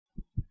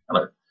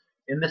Hello.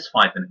 In this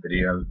 5-minute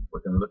video, we're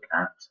going to look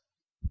at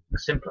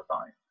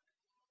simplifying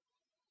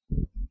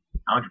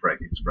algebraic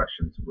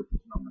expressions with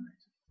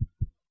denominators.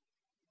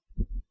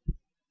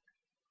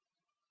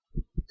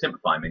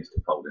 Simplify means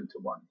to fold into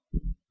one,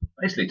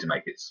 basically to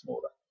make it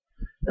smaller.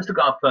 Let's look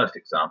at our first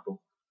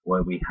example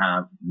where we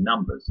have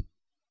numbers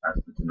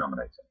as the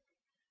denominator.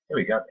 Here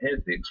we go.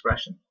 Here's the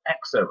expression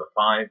x over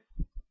 5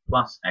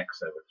 plus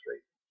x over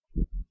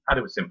 3. How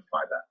do we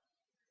simplify that?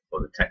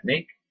 Well, the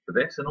technique for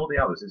this and all the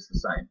others is the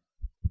same.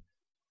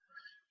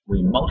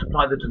 We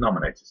multiply the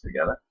denominators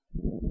together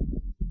to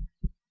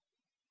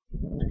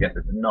get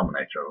the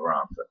denominator of our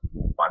answer.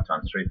 5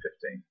 times 3,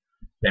 15.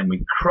 Then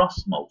we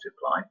cross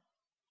multiply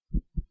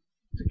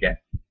to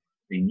get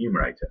the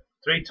numerator.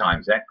 3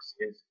 times x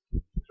is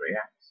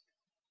 3x.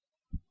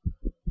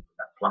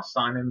 That plus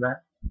sign in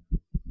there,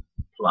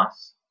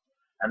 plus,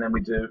 and then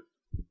we do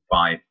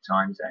 5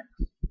 times x.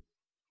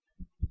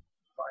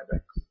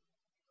 5x.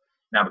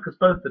 Now, because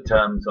both the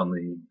terms on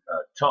the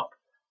top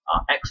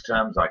are x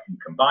terms, I can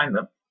combine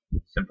them,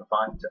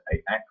 simplify to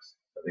 8x.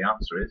 So the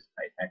answer is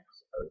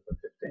 8x over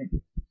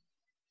 15.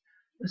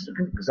 Let's look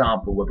at an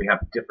example where we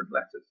have different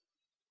letters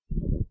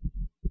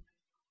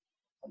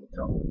on the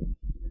top.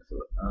 So,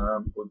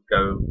 we'll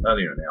go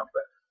earlier in the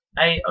alphabet.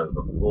 A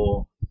over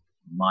 4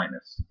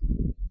 minus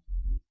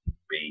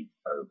B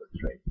over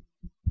 3.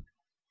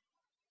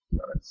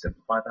 So let's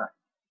simplify that.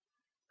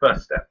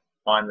 First step,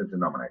 find the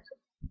denominator.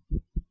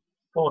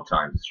 4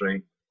 times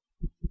 3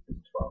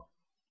 is 12.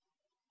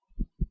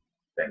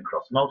 Then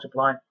cross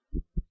multiply.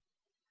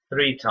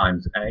 3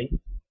 times A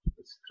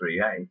is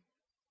 3A.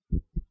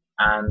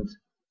 And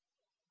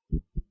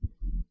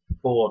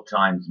 4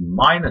 times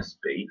minus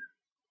B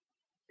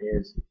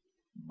is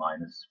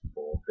minus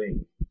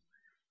 4B.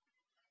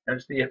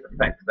 Notice the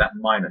effect that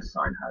minus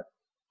sign had.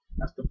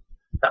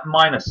 That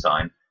minus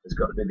sign has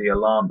got to be the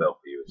alarm bell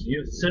for you.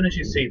 As soon as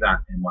you see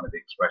that in one of the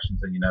expressions,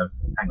 then you know,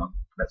 hang on,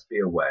 let's be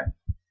aware.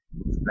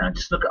 Now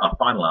just look at our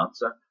final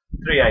answer,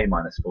 3a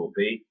minus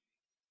 4b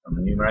on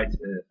the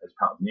numerator as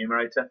part of the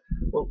numerator.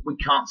 Well, we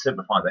can't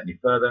simplify that any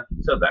further,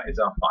 so that is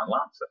our final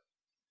answer.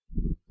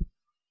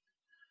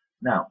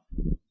 Now,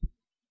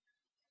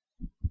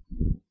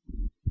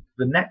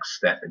 the next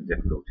step in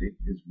difficulty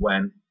is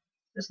when,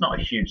 it's not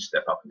a huge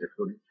step up in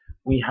difficulty,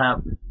 we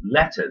have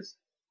letters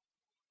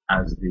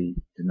as the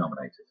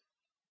denominators.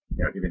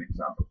 Here, I'll give you an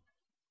example.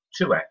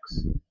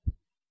 2x,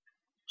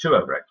 2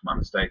 over x, my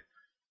mistake,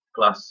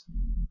 plus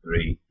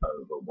 3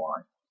 over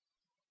y.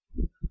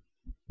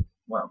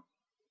 Well,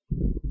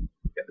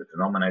 get the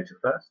denominator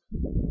first.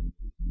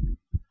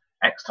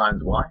 X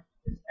times y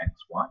is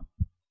xy.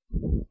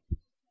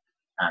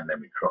 And then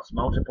we cross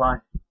multiply.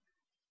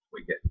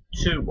 We get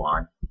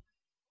 2y.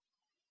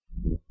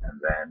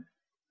 And then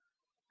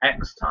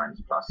x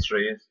times plus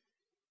 3 is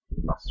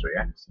plus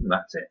 3x. And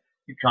that's it.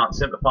 You can't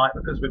simplify it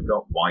because we've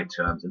got y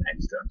terms and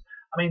x terms.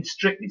 I mean,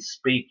 strictly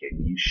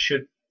speaking, you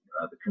should,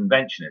 the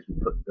convention is we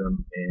put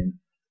them in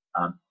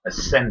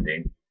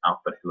ascending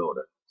alphabetical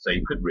order. So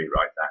you could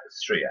rewrite that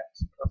as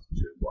 3x plus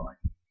 2y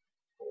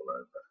all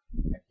over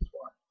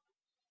xy.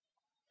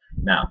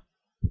 Now,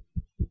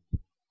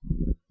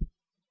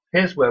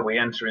 here's where we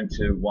enter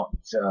into what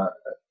at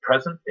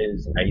present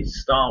is a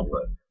star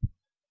word.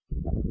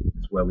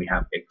 It's where we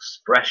have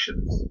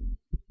expressions,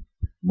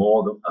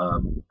 more than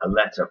a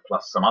letter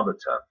plus some other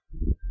term.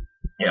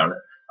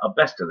 Here, I'll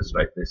best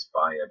illustrate this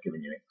by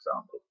giving you an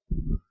example.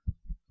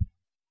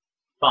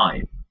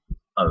 5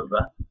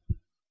 over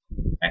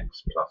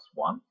x plus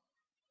 1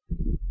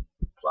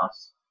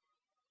 plus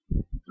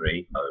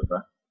 3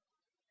 over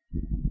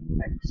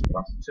x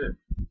plus 2.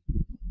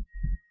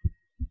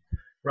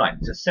 Right,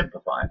 to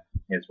simplify it,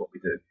 here's what we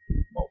do.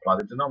 Multiply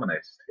the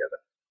denominators together.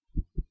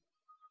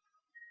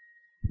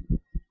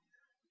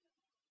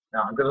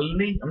 Now I'm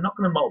not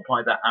going to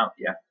multiply that out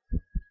yet.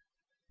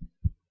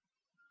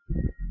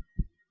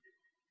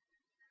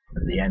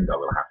 At the end I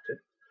will have to.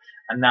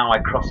 And now I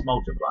cross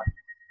multiply.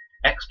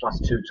 X plus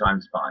 2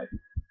 times 5.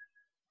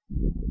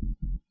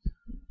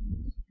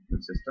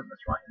 Consistent,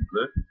 that's right, in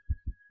blue.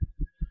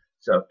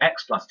 So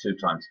x plus 2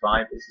 times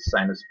 5 is the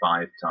same as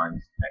 5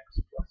 times x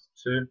plus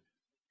 2.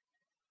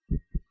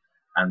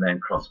 And then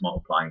cross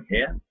multiplying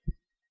here,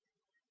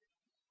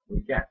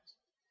 we get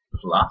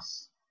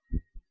plus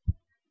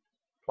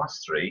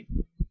 3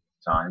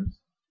 times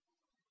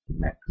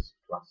x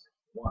plus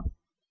 1.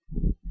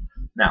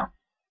 Now,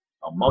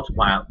 I'll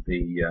multiply out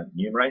the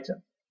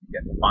numerator. You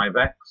get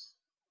 5x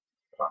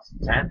plus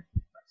 10.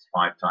 That's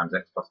 5 times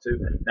x plus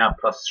 2. Now,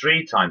 plus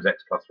 3 times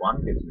x plus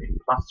 1 gives me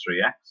plus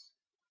 3x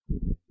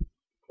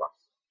plus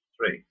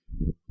 3.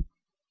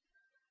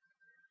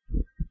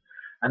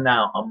 And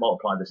now I'll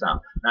multiply this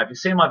out. Now, if you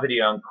see my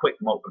video on quick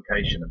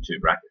multiplication of two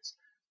brackets,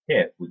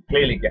 here we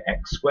clearly get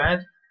x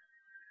squared.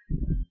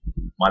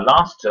 My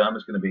last term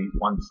is going to be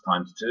 1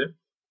 times 2,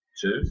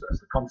 2, so that's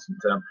the constant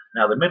term.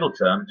 Now the middle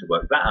term, to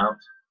work that out,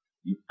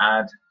 you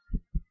add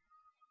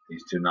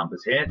these two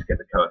numbers here to get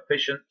the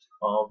coefficient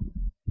of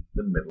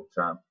the middle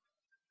term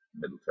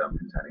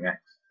containing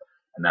x.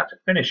 And now to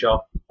finish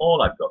off,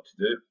 all I've got to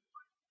do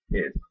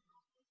is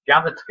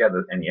gather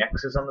together any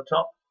x's on the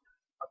top.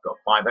 I've got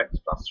 5x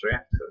plus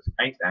 3x, so it's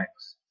 8x.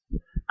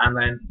 And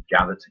then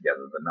gather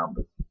together the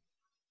numbers.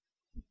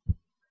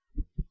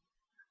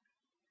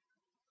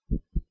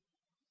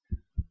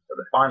 So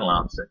the final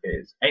answer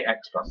is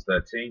 8x plus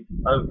 13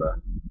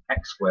 over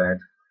x squared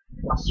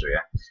plus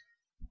 3x.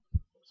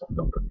 So I've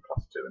got to put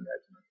plus 2 in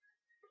there,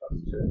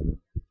 plus 2.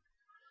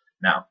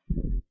 Now,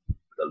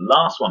 the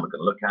last one we're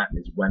going to look at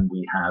is when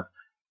we have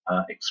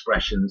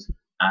expressions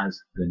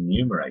as the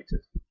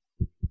numerators.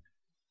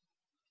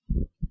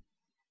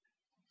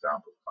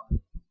 Example 5.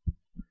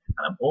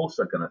 And I'm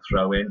also going to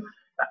throw in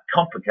that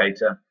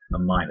complicator, a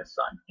minus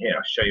sign. Here,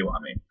 I'll show you what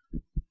I mean.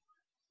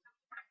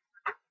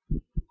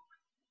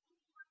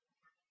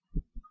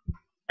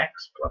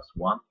 X plus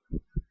 1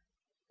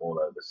 all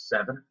over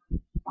 7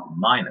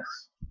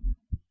 minus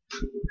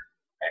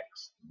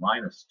x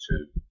minus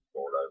 2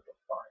 all over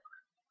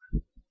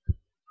 5.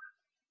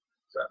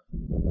 So,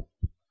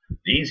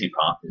 the easy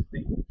part is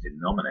the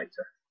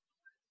denominator.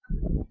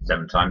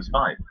 7 times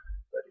 5,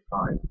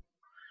 35.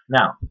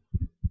 Now,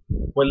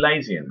 we're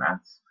lazy in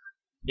maths.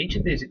 Each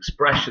of these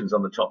expressions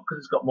on the top, because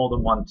it's got more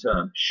than one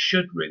term,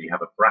 should really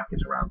have a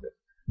bracket around it.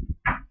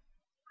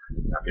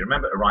 Now, if you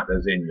remember to write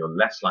those in, you're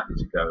less likely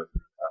to go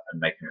and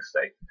make a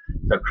mistake.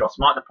 So cross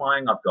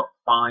multiplying, I've got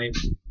 5x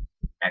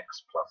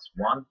plus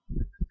 1.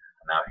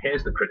 Now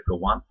here's the critical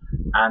one,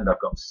 and I've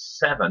got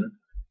 7,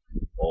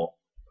 or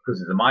because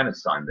there's a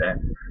minus sign there,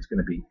 it's going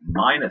to be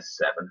minus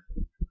 7,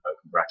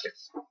 open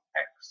brackets,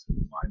 x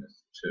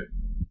minus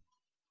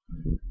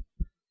 2.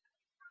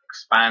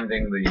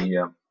 Expanding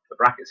the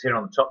brackets here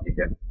on the top, you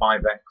get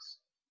 5x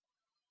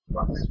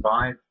plus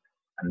 5,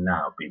 and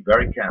now be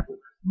very careful,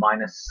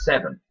 minus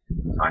 7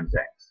 times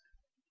x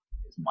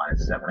is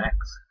minus 7x,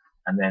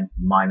 and then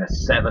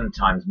minus 7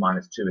 times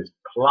minus 2 is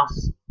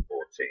plus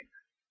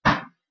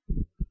 14.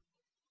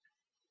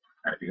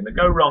 And if you're going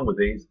to go wrong with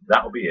these,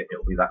 that will be it. It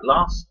will be that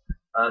last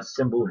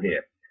symbol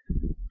here.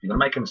 If you're going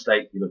to make a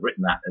mistake, you'll have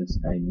written that as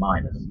a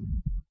minus.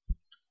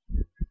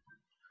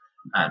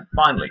 And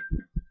finally,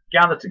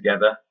 gather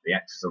together the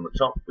x's on the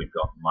top. We've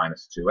got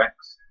minus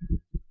 2x.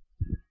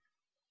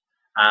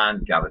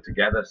 And gather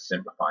together,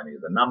 simplifying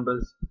the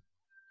numbers.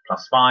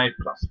 Plus 5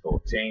 plus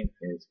 14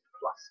 is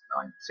plus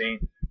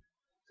 19.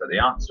 So the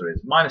answer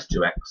is minus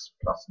 2x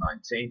plus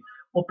 19.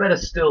 Or better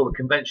still, the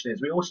convention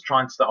is we always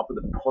try and start off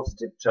with a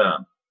positive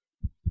term.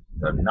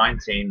 So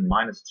 19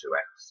 minus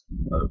 2x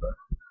over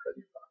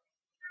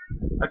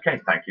 35. Okay,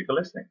 thank you for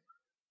listening.